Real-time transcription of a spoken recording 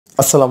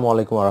আসসালামু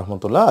আলাইকুম ওয়া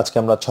রাহমাতুল্লাহ। আজকে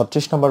আমরা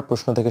 36 নম্বর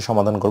প্রশ্ন থেকে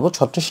সমাধান করব।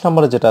 36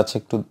 নম্বরে যেটা আছে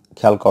একটু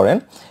খেয়াল করেন।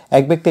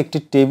 এক ব্যক্তি একটি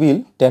টেবিল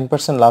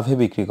 10% লাভে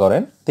বিক্রি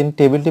করেন। তিনি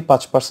টেবিলটি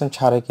 5%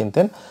 ছাড়ে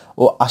কিনতেন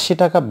ও 80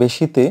 টাকা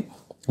বেশিতে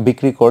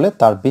বিক্রি করলে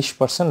তার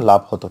 20%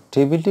 লাভ হতো।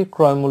 টেবিলটির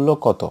ক্রয় মূল্য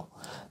কত?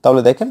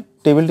 তাহলে দেখেন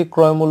টেবিলটির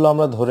ক্রয় মূল্য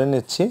আমরা ধরে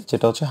নিচ্ছি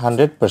যেটা হচ্ছে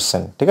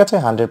 100%, ঠিক আছে?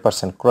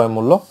 100% ক্রয়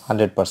মূল্য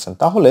 100%।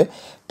 তাহলে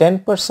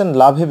 10%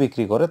 লাভে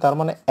বিক্রি করে, তার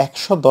মানে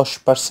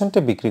 110%-এ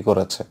বিক্রি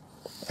করেছে।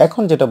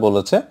 এখন যেটা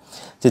বলেছে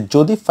যে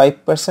যদি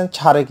 5%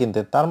 ছাড়ে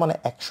কিনতে, তার মানে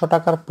 100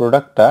 টাকার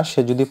প্রোডাক্টটা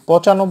সে যদি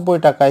 95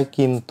 টাকায়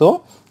কিনতো,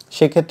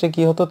 সেক্ষেত্রে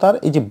কি হতো? তার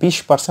এই যে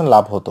 20%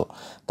 লাভ হতো।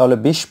 তাহলে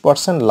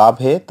 20%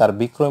 লাভে তার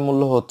বিক্রয়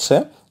মূল্য হচ্ছে,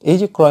 এই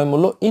যে ক্রয়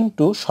মূল্য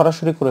ইনটু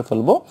সরাসরি করে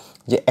ফেলবো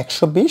যে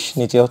 120,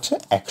 নিচে হচ্ছে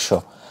 100।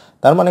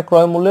 তার মানে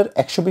ক্রয় মূল্যের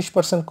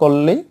 120%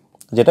 করলেই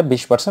যেটা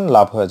 20%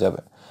 লাভ হয়ে যাবে।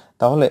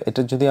 তাহলে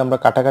এটা যদি আমরা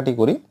কাটাকাটি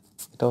করি,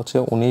 এটা হচ্ছে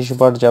 19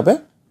 বার যাবে,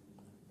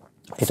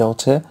 এটা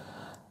হচ্ছে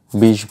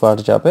 20 বার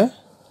যাবে,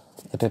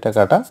 এটা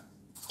কাটা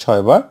 6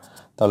 বার,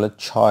 তাহলে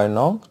 6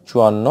 9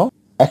 54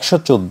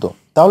 114।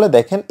 তাহলে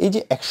দেখেন এই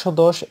যে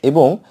 110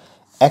 এবং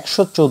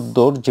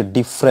 114-র যে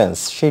ডিফারেন্স,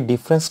 সেই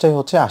ডিফারেন্সটাই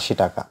হচ্ছে 80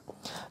 টাকা।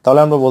 তাহলে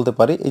আমরা বলতে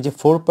পারি এই যে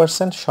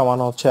 4% সমান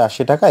হচ্ছে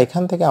 80 টাকা।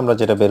 এখান থেকে আমরা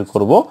যেটা বের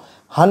করব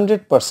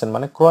 100%,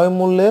 মানে ক্রয়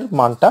মূল্যের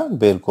মানটা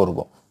বের করব।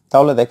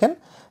 তাহলে দেখেন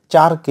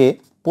 4কে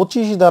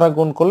 25 দ্বারা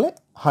গুণ করলে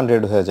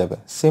 100 হয়ে যাবে।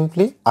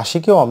 সিম্পলি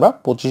 80-কেও আমরা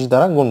 25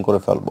 দ্বারা গুণ করে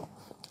ফেলবো।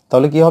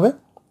 তাহলে কি হবে?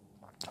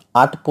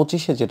 8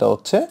 25-এ যেটা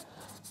হচ্ছে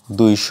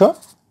 200,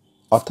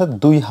 অর্থাৎ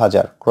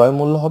 2000 ক্রয়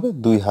মূল্য হবে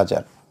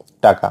 2000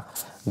 টাকা।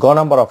 গ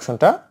নাম্বার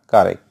অপশনটা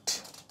কারেক্ট।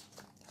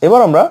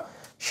 এবার আমরা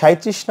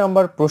 37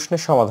 নাম্বার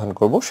প্রশ্নের সমাধান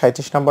করব।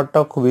 37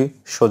 নাম্বারটাও খুবই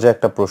সোজা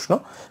একটা প্রশ্ন,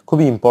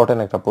 খুবই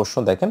ইম্পর্টেন্ট একটা প্রশ্ন।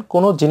 দেখেন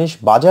কোনো জিনিস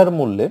বাজার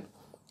মূল্যে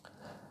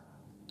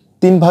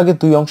 3 ভাগে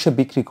 2 অংশে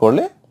বিক্রি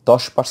করলে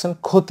 10%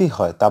 ক্ষতি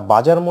হয়, তা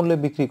বাজার মূল্যে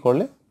বিক্রি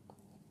করলে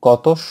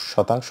কত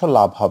শতাংশ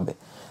লাভ হবে?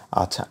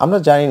 আচ্ছা, আমরা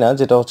জানি না,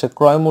 যেটা হচ্ছে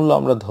ক্রয় মূল্য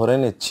আমরা ধরে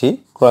নিচ্ছি,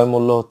 ক্রয়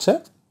মূল্য হচ্ছে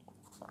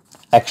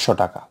 100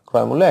 টাকা,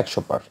 ক্রয় মূল্য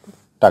 100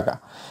 টাকা।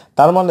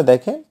 তার মানে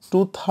দেখেন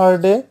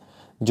 2/3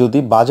 যদি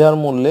বাজার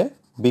মূল্যে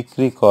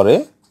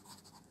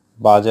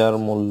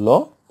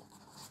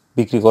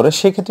বিক্রি করে,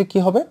 সেক্ষেত্রে কি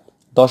হবে?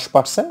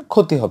 10%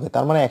 ক্ষতি হবে।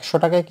 তার মানে 100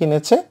 টাকায়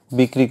কিনেছে,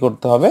 বিক্রি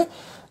করতে হবে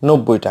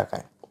 90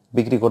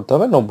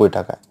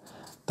 টাকায়,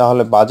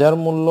 তাহলে বাজার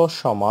মূল্য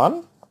সমান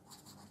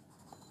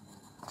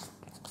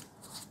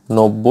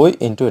 90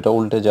 ইন্টু, এটা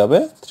উল্টে যাবে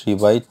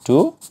 3/2,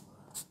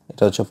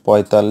 এটা হচ্ছে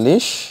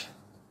 45,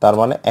 তার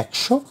মানে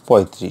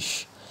 135।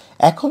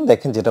 এখন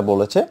দেখেন যেটা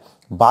বলেছে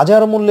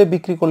বাজার মূল্যে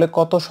বিক্রি করলে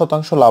কত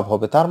শতাংশ লাভ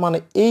হবে, তার মানে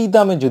এই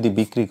দামে যদি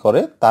বিক্রি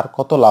করে তার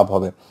কত লাভ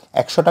হবে?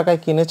 100 টাকায়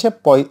কিনেছে,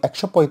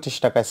 135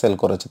 টাকায় সেল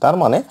করেছে, তার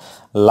মানে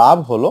লাভ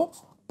হলো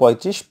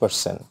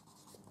 35%।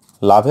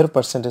 লাভের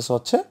পার্সেন্টেজ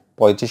হচ্ছে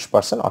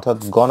 35%, অর্থাৎ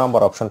গ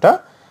নাম্বার অপশনটা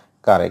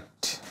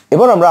কারেক্ট।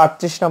 এবার আমরা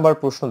 38 নাম্বার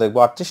প্রশ্ন দেখব।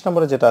 38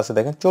 নম্বরে যেটা আছে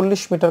দেখেন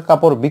 40 মিটার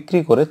কাপড় বিক্রি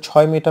করে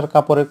 6 মিটার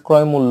কাপড়ের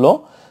ক্রয় মূল্য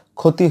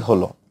ক্ষতি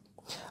হলো।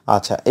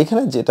 আচ্ছা,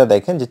 এখানে যেটা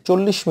দেখেন যে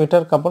 40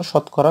 মিটার কাপড়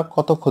শতকরা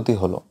কত ক্ষতি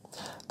হলো।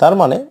 তার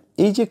মানে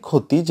এই যে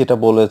ক্ষতি যেটা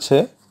বলেছে,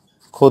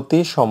 ক্ষতি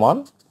সমান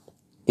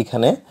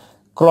এখানে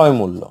ক্রয়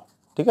মূল্য,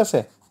 ঠিক আছে?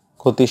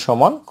 ক্ষতি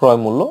সমান ক্রয়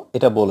মূল্য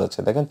এটা বলেছে।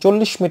 দেখেন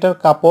 40 মিটার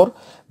কাপড়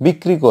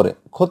বিক্রি করে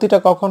ক্ষতিটা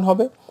কখন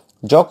হবে?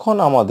 যখন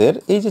আমাদের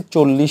এই যে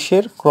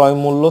 40-এর ক্রয়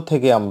মূল্য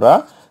থেকে আমরা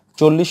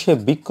 40-এ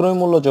বিক্রয়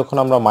মূল্য যখন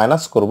আমরা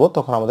মাইনাস করব,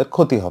 তখন আমাদের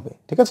ক্ষতি হবে,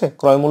 ঠিক আছে?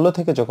 ক্রয় মূল্য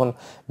থেকে যখন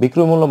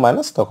বিক্রয় মূল্য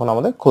মাইনাস, তখন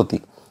আমাদের ক্ষতি।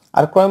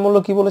 আর ক্রয় মূল্য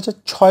কি বলেছে?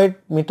 6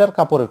 মিটার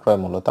কাপড়ের ক্রয়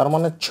মূল্য, তার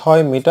মানে 6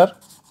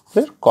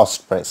 মিটারের কস্ট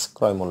প্রাইস,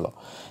 ক্রয় মূল্য।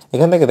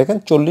 এখান থেকে দেখেন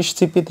 40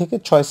 সিপি থেকে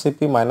 6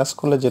 সিপি মাইনাস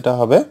করলে যেটা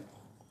হবে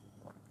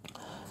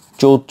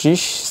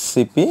 34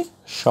 সিপি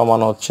সমান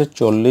হচ্ছে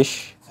 40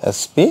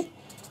 এসপি।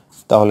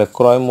 তাহলে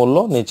ক্রয় মূল্য,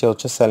 নিচে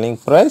হচ্ছে সেলিং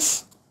প্রাইস,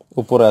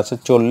 উপরে আছে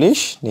 40,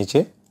 নিচে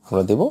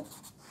আমরা দেব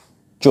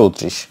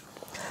 34।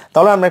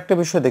 তাহলে আমরা একটা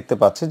বিষয় দেখতে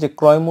পাচ্ছি যে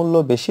ক্রয় মূল্য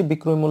বেশি,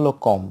 বিক্রয় মূল্য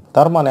কম,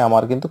 তার মানে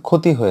আমার কিন্তু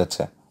ক্ষতি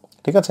হয়েছে,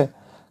 ঠিক আছে?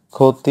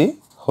 ক্ষতি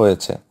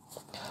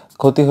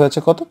হয়েছে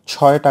কত?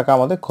 6 টাকা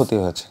আমাদের ক্ষতি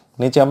হয়েছে।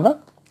 নিচে আমরা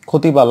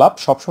ক্ষতি বা লাভ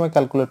সবসময়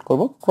ক্যালকুলেট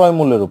করব ক্রয়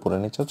মূল্যের উপরে,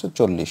 নিচে হচ্ছে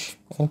 40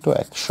 ইন্টু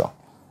 100।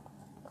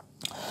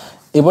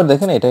 এবার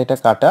দেখেন এটা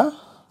কাটা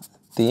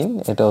 3,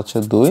 এটা হচ্ছে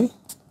 2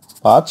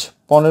 5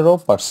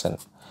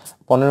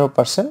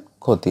 15%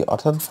 ক্ষতি,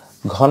 অর্থাৎ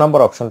ঘ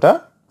নাম্বার অপশনটা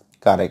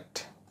কারেক্ট।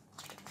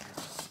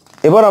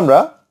 এবার আমরা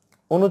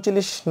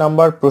 39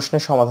 নাম্বার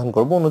প্রশ্নের সমাধান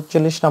করব।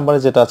 39 নাম্বারে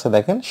যেটা আছে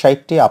দেখেন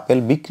 60টি আপেল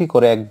বিক্রি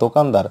করে এক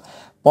দোকানদার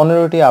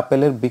 15টি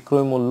আপেলের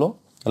বিক্রয় মূল্য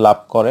লাভ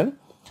করেন,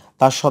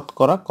 তার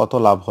শতকরা কত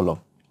লাভ হলো?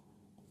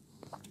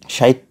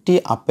 60টি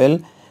আপেল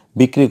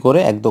বিক্রি করে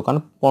এক দোকান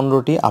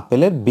 15টি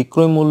আপেলের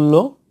বিক্রয় মূল্য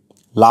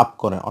লাভ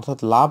করেন, অর্থাৎ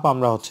লাভ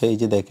আমরা হচ্ছে এই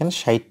যে দেখেন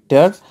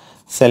 60টার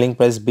সেলিং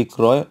প্রাইস,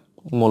 বিক্রয়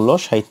মূল্য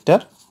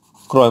 60টার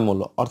ক্রয়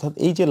মূল্য, অর্থাৎ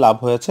এই যে লাভ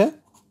হয়েছে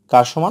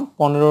কার সমান?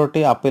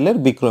 15টি আপেলের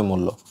বিক্রয়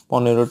মূল্য,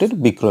 15টির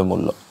বিক্রয়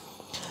মূল্য।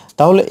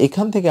 তাহলে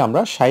এখান থেকে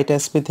আমরা 60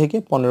 এসপি থেকে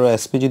 15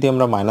 এসপি যদি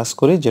আমরা মাইনাস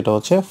করি, যেটা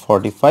হচ্ছে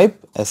 45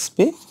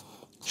 এসপি,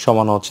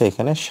 সমান হচ্ছে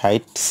এখানে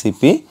 60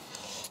 সিপি।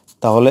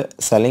 তাহলে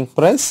সেলিং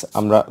প্রাইস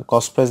আমরা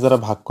কস্ট প্রাইস দ্বারা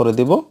ভাগ করে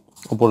দেব,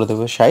 উপরে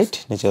দেবে 60,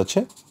 নিচে হচ্ছে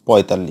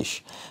 45।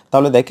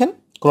 তাহলে দেখেন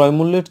ক্রয়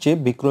মূল্যের চেয়ে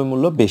বিক্রয়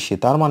মূল্য বেশি,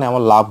 তার মানে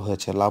আমার লাভ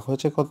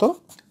হয়েছে কত?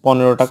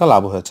 15 টাকা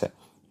লাভ হয়েছে।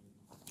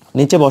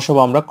 নিচে বসাবো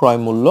আমরা ক্রয়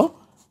মূল্য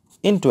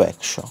ইন্টু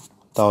 100,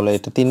 তাহলে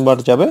এটা 3 বার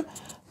যাবে,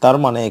 তার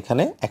মানে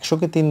এখানে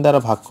 100কে 3 দ্বারা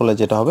ভাগ করলে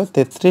যেটা হবে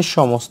 33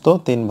 সমস্ত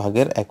 3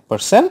 ভাগের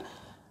 1%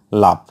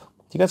 লাভ।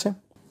 ঠিক আছে,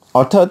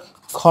 অর্থাৎ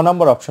খ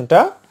নম্বর অপশনটা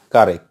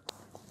কারেক্ট।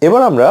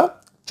 এবার আমরা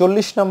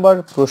 40 নম্বর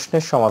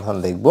প্রশ্নের সমাধান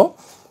দেখব।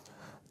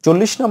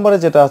 40 নম্বরে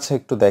যেটা আছে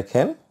একটু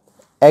দেখেন,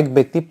 এক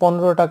ব্যক্তি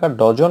 15 টাকা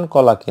ডজন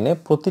কলা কিনে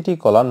প্রতিটি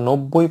কলা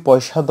 90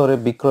 পয়সা দরে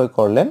বিক্রয়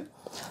করলেন,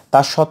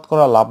 তার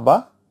শতকরা লাভ বা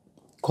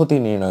ক্ষতি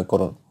নির্ণয়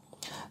করুন।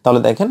 তাহলে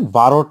দেখেন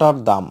 12টার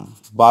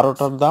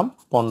দাম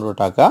 15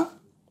 টাকা,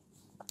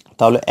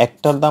 তাহলে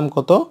একটার দাম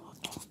কত?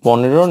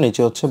 15,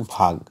 নিচে হচ্ছে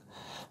ভাগ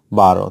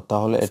 12,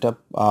 তাহলে এটা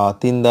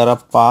 3 দ্বারা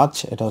 5,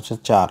 এটা হচ্ছে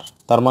 4,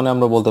 তার মানে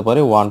আমরা বলতে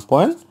পারি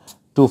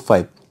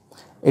 1.25।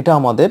 এটা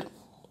আমাদের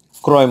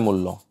ক্রয়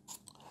মূল্য।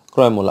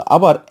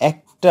 আবার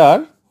একটার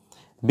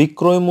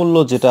বিক্রয় মূল্য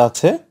যেটা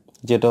আছে,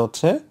 যেটা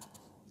হচ্ছে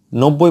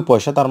 90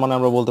 পয়সা, তার মানে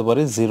আমরা বলতে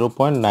পারি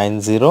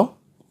 0.90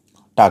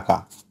 টাকা।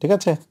 ঠিক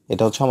আছে,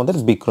 এটা হচ্ছে আমাদের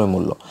বিক্রয়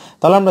মূল্য।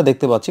 তাহলে আমরা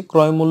দেখতে পাচ্ছি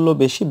ক্রয় মূল্য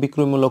বেশি,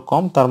 বিক্রয় মূল্য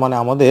কম, তার মানে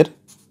আমাদের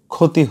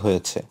ক্ষতি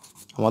হয়েছে।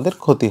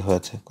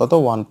 কত?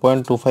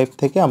 1.25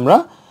 থেকে আমরা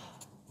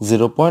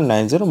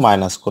 0.90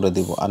 মাইনাস করে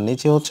দিব, আর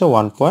নিচে হচ্ছে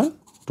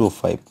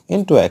 1.25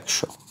 ইন্টু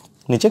 100,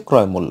 নিচে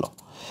ক্রয় মূল্য।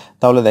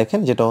 তাহলে দেখেন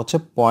যেটা হচ্ছে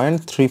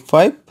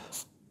 0.35,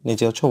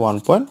 নিচে হচ্ছে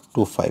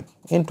 1.25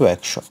 ইন্টু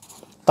 100।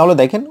 তাহলে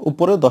দেখেন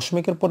উপরেও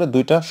দশমিকের পরে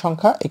দুইটা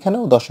সংখ্যা,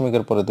 এখানেও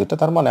দশমিকের পরে দুইটা,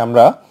 তার মানে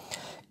আমরা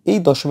এই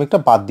দশমিকটা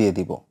বাদ দিয়ে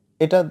দিব,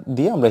 এটা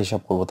দিয়ে আমরা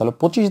হিসাব করব। তাহলে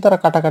 25 দ্বারা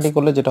কাটাকাটি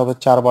করলে যেটা হবে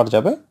 4 বার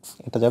যাবে,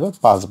 এটা যাবে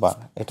 5 বার,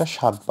 এটা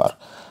 7 বার,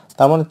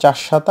 তার মানে 4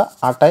 7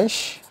 28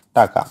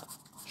 টাকা,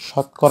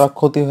 শতকরা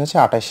ক্ষতি হয়েছে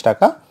 28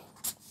 টাকা।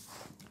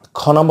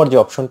 খ নম্বর যে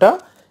অপশনটা,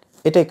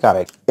 এটাই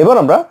কারেক্ট। এবার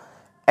আমরা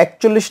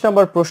 41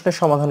 নম্বর প্রশ্নের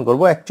সমাধান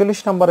করব। 41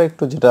 নম্বরে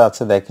একটু যেটা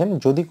আছে দেখেন,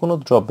 যদি কোনো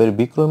দ্রব্যের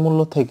বিক্রয়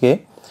মূল্য থেকে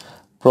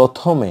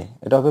প্রথমে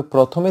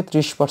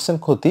 30%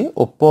 ক্ষতি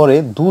ও পরে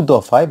দু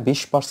দফায়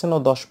 20% ও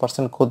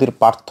 10% ক্ষতির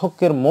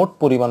পার্থক্যের মোট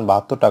পরিমাণ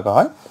 72 টাকা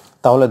হয়,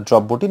 তাহলে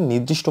দ্রব্যটির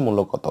নির্দিষ্ট মূল্য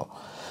কত?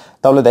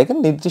 তাহলে দেখেন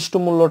নির্দিষ্ট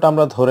মূল্যটা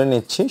আমরা ধরে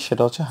নিচ্ছি,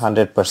 সেটা হচ্ছে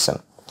 100%।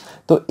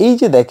 তো এই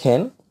যে দেখেন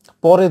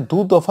পরে দু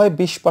দফায়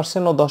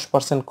 20% ও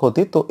 10%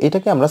 ক্ষতি, তো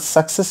এটাকে আমরা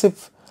সাকসেসিভ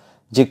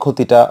যে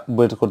ক্ষতিটা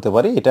বের করতে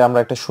পারি, এটা আমরা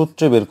একটা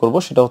সূত্রে বের করব,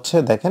 সেটা হচ্ছে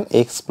দেখেন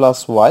x প্লাস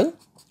ওয়াই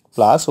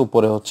প্লাস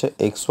উপরে হচ্ছে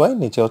এক্স ওয়াই,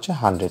 নিচে হচ্ছে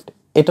 100।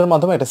 এটার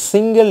মাধ্যমে একটা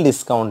সিঙ্গেল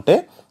ডিসকাউন্টে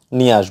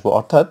নিয়ে আসবো,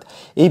 অর্থাৎ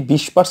এই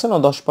 20% ও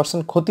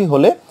 10% ক্ষতি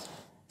হলে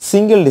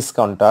সিঙ্গেল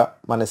ডিসকাউন্টটা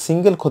মানে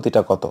সিঙ্গেল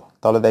ক্ষতিটা কত?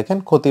 তাহলে দেখেন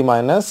ক্ষতি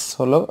মাইনাস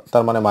হলো,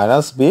 তার মানে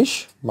 -20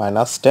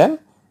 -10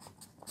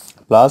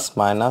 প্লাস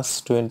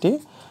 -20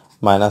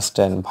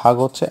 -10 ভাগ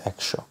হচ্ছে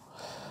 100।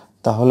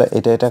 তাহলে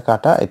এটা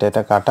কাটা,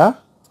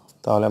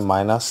 তাহলে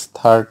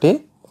 -30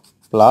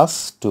 প্লাস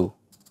 2,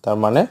 তার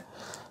মানে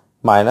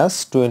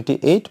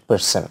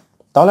 -28%।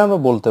 তাহলে আমরা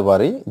বলতে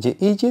পারি যে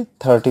এই যে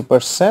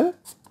 30%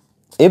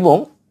 এবং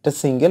এটা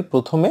সিঙ্গেল,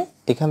 প্রথমে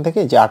এখান থেকে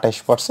যে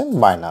 28%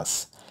 মাইনাস,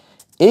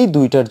 এই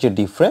দুইটার যে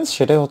ডিফারেন্স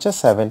সেটাই হচ্ছে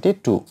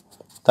 72,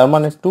 তার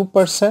মানে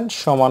 2%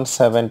 সমান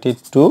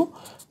 72,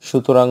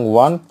 সুতরাং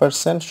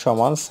 1%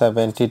 সমান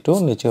 72,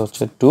 নিচে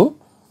হচ্ছে 2,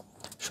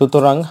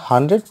 সুতরাং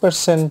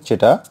 100%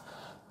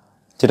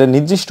 যেটা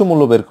নির্দিষ্ট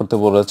মূল্য বের করতে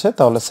বলেছে,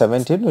 তাহলে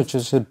 17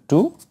 হচ্ছে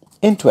 2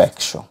 ইন্টু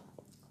 100,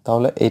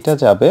 তাহলে এটা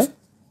যাবে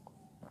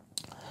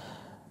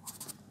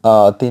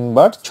 3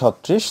 বার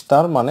 36,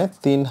 তার মানে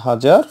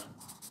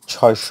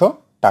 3600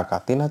 টাকা।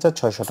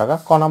 3600 টাকা,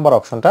 ক নাম্বার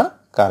অপশনটা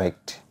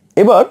কারেক্ট।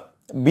 এবার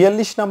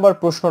 42 নাম্বার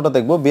প্রশ্নটা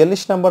দেখব।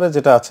 42 নম্বরে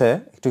যেটা আছে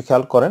একটু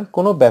খেয়াল করেন,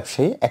 কোনো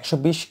ব্যবসায়ী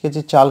 120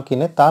 কেজি চাল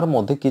কিনে তার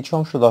মধ্যে কিছু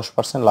অংশ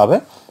 10% লাভে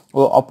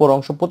ও অপর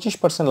অংশ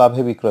 25%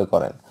 লাভে বিক্রয়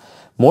করেন,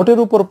 মোটের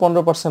উপর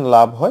 15%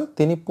 লাভ হয়,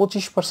 তিনি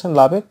 25%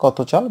 লাভে কত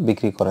চাল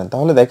বিক্রি করেন?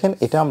 তাহলে দেখেন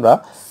এটা আমরা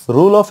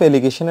রুল অফ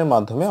এলিগেশনের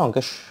মাধ্যমে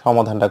অঙ্কের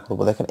সমাধানটা করব।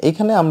 দেখেন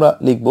এখানে আমরা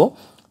লিখব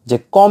যে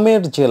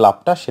কমের যে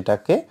লাভটা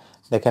সেটাকে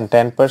দেখেন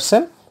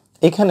 10%,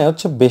 এখানে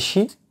হচ্ছে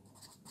বেশি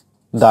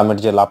দামের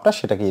যে লাভটা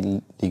সেটাকে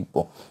লিখব,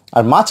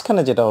 আর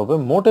মাঝখানে যেটা হবে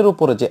মোটের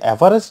উপরে যে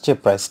অ্যাভারেজ যে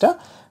প্রাইসটা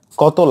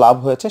কত লাভ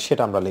হয়েছে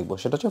সেটা আমরা লিখব,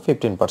 সেটা হচ্ছে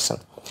 15%।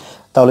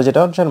 তাহলে যেটা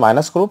হচ্ছে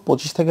মাইনাস করব,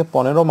 25 থেকে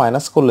 15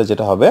 মাইনাস করলে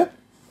যেটা হবে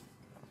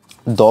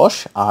 10,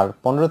 আর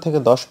 15 থেকে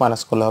 10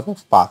 মাইনাস করলে হবে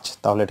 5,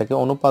 তাহলে এটাকে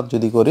অনুপাত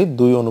যদি করি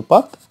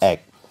 2:1,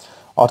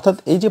 অর্থাৎ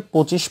এই যে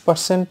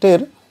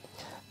 25%-এর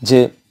যে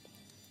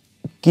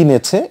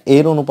কিনেছে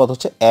এর অনুপাত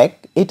হচ্ছে 1,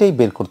 এটাই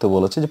বের করতে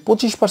বলেছে যে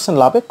 25%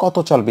 লাভে কত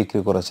চাল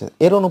বিক্রি করেছে,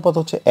 এর অনুপাত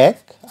হচ্ছে 1,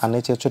 আর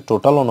নিচে হচ্ছে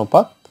টোটাল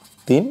অনুপাত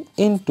 3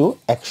 ইন্টু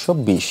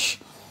 120,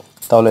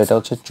 তাহলে এটা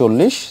হচ্ছে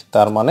 40,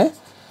 তার মানে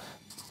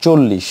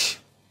 40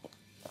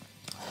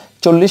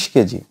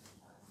 কেজি,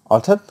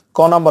 অর্থাৎ ক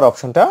নাম্বার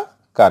অপশনটা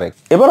কারেক্ট।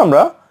 এবার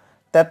আমরা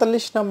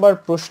 43 নাম্বার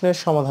প্রশ্নের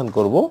সমাধান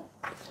করব।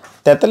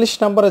 43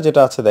 নম্বরে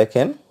যেটা আছে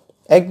দেখেন,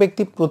 এক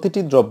ব্যক্তি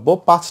প্রতিটি দ্রব্য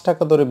 5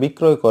 টাকা দরে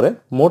বিক্রয় করে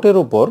মোটের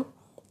উপর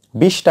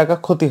 20 টাকা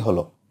ক্ষতি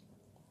হলো।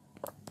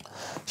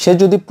 সে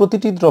যদি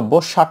প্রতিটি দ্রব্য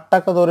 60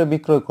 টাকা দরে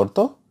বিক্রয় করত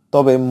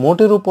তবে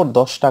মোটের উপর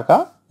 10 টাকা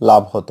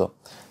লাভ হতো।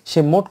 সে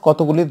মোট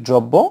কতগুলি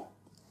দ্রব্য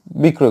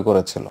বিক্রয়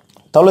করেছিল?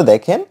 তাহলে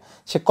দেখেন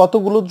সে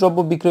কতগুলো দ্রব্য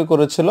বিক্রয়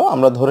করেছিল,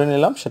 আমরা ধরে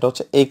নিলাম সেটা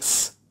হচ্ছে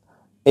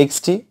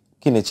এক্সটি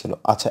কিনেছিল।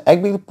 আচ্ছা, এক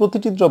ব্যক্তি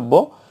প্রতিটি দ্রব্য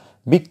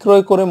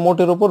বিক্রয় করে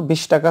মোটের উপর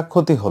 20 টাকা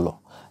ক্ষতি হলো।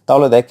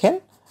 তাহলে দেখেন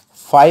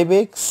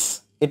 5x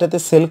এটাতে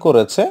সেল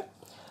করেছে,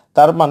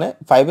 তার মানে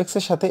 5x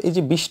এর সাথে এই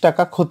যে 20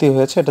 টাকা ক্ষতি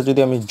হয়েছে এটা যদি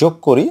আমি যোগ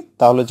করি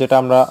তাহলে যেটা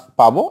আমরা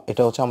পাবো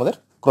এটা হচ্ছে আমাদের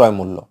ক্রয়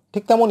মূল্য।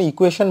 ঠিক তেমন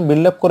ইকুয়েশন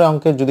বিল্ড আপ করে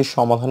অঙ্কের যদি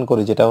সমাধান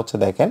করি, যেটা হচ্ছে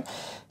দেখেন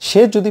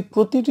সে যদি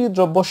প্রতিটি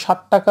দ্রব্য 60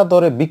 টাকা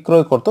দরে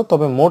বিক্রয় করত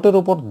তবে মোটের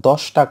উপর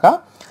 10 টাকা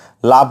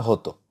লাভ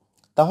হতো।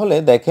 তাহলে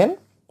দেখেন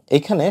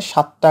এখানে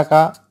 7 টাকা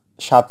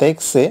 7x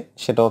এ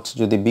সেটা হচ্ছে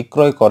যদি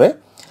বিক্রয় করে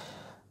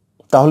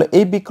তাহলে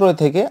এই বিক্রয়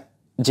থেকে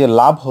যে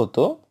লাভ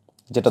হতো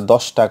যেটা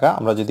 10 টাকা,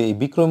 আমরা যদি এই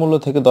বিক্রয় মূল্য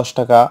থেকে 10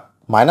 টাকা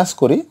মাইনাস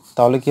করি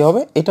তাহলে কি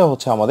হবে, এটা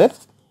হচ্ছে আমাদের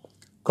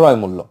ক্রয়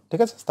মূল্য।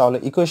 ঠিক আছে, তাহলে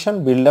ইকুয়েশন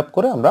বিল্ড আপ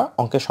করে আমরা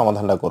অঙ্কের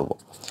সমাধানটা করব।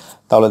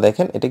 তাহলে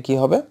দেখেন এটা কি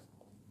হবে,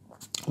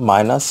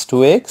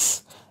 -2x,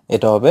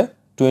 এটা হবে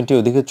 20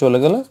 ওদিকে চলে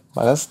গেলে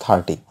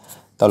 -30,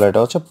 তাহলে এটা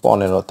হচ্ছে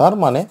 15। তার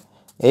মানে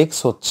x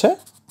হচ্ছে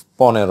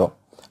 15।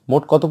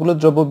 মোট কতগুলো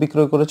দ্রব্য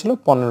বিক্রয় করেছিল?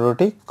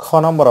 15টি। খ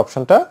নম্বর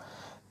অপশনটা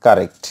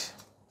কারেক্ট।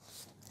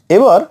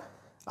 এবার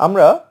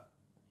আমরা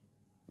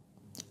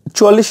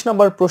 44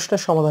 নম্বর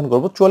প্রশ্নের সমাধান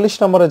করব। 44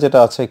 নম্বরে যেটা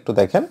আছে একটু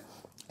দেখেন,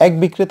 এক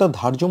বিক্রেতা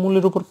ধার্য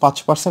মূল্যের উপর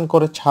 5%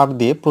 করে ছাড়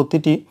দিয়ে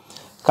প্রতিটি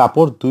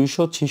কাপড়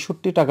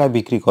 266 টাকায়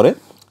বিক্রি করে।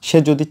 সে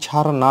যদি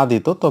ছাড় না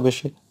দিত তবে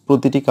সে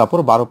প্রতিটি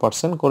কাপড়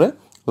 12% করে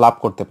লাভ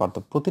করতে পারত।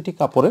 প্রতিটি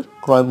কাপড়ের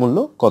ক্রয় মূল্য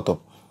কত?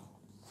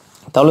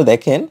 তাহলে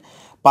দেখেন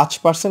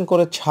 5%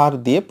 করে ছাড়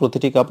দিয়ে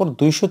প্রতিটি কাপড়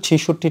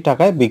 266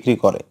 টাকায় বিক্রি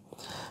করে,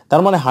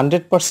 তার মানে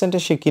 100%-এ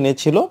সে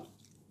কিনেছিল,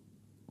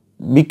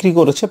 বিক্রি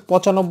করেছে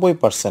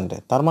 95%-এ,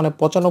 তার মানে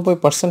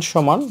 95%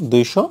 সমান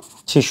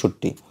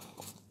 266।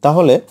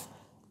 তাহলে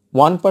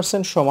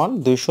 1% সমান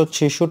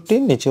 266,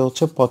 নিচে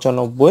হচ্ছে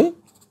 95,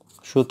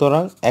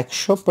 সুতরাং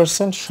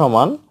 100%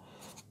 সমান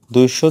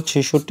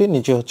 266,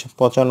 নিচে হচ্ছে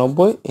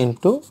 95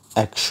 ইন্টু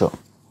 100।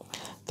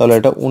 তাহলে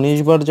এটা 19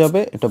 বার যাবে,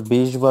 এটা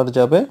 20 বার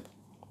যাবে,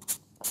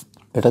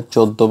 এটা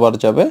 14 বার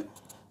যাবে,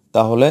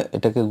 তাহলে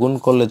এটাকে গুণ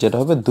করলে যেটা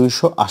হবে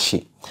 280।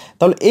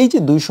 তাহলে এই যে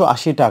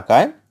 280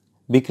 টাকায়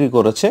বিক্রি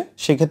করেছে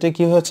সেক্ষেত্রে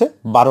কি হয়েছে,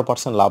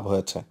 12% লাভ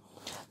হয়েছে।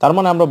 তার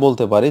মানে আমরা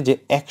বলতে পারি যে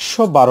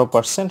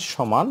 112%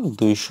 সমান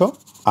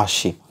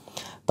 280।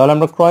 তাহলে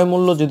আমরা ক্রয়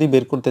মূল্য যদি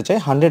বের করতে চাই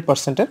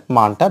 100%-এর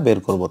মানটা বের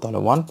করব। তাহলে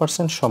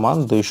 1% সমান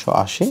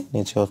 280,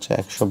 নিচে হচ্ছে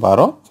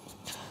 112,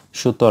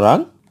 সুতরাং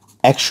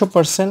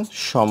 100%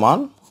 সমান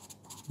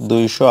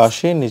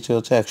 280, নিচে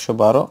হচ্ছে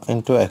 112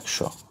 ইন্টু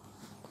 100।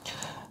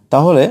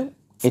 তাহলে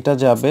এটা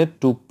যাবে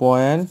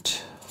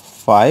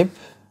 2.5,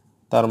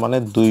 তার মানে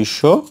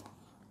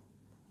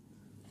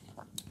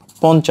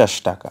 250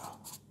 টাকা।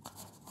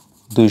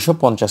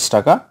 250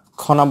 টাকা।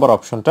 খ নম্বর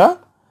অপশনটা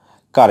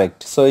কারেক্ট।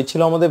 সো এই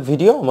ছিল আমাদের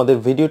ভিডিও। আমাদের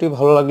ভিডিওটি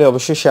ভালো লাগলে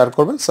অবশ্যই শেয়ার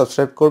করবেন,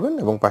 সাবস্ক্রাইব করবেন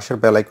এবং পাশের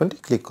বেল আইকনটি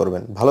ক্লিক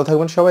করবেন। ভালো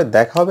থাকবেন সবাই,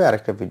 দেখা হবে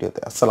আরেকটা ভিডিওতে।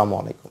 আসসালামু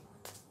আলাইকুম।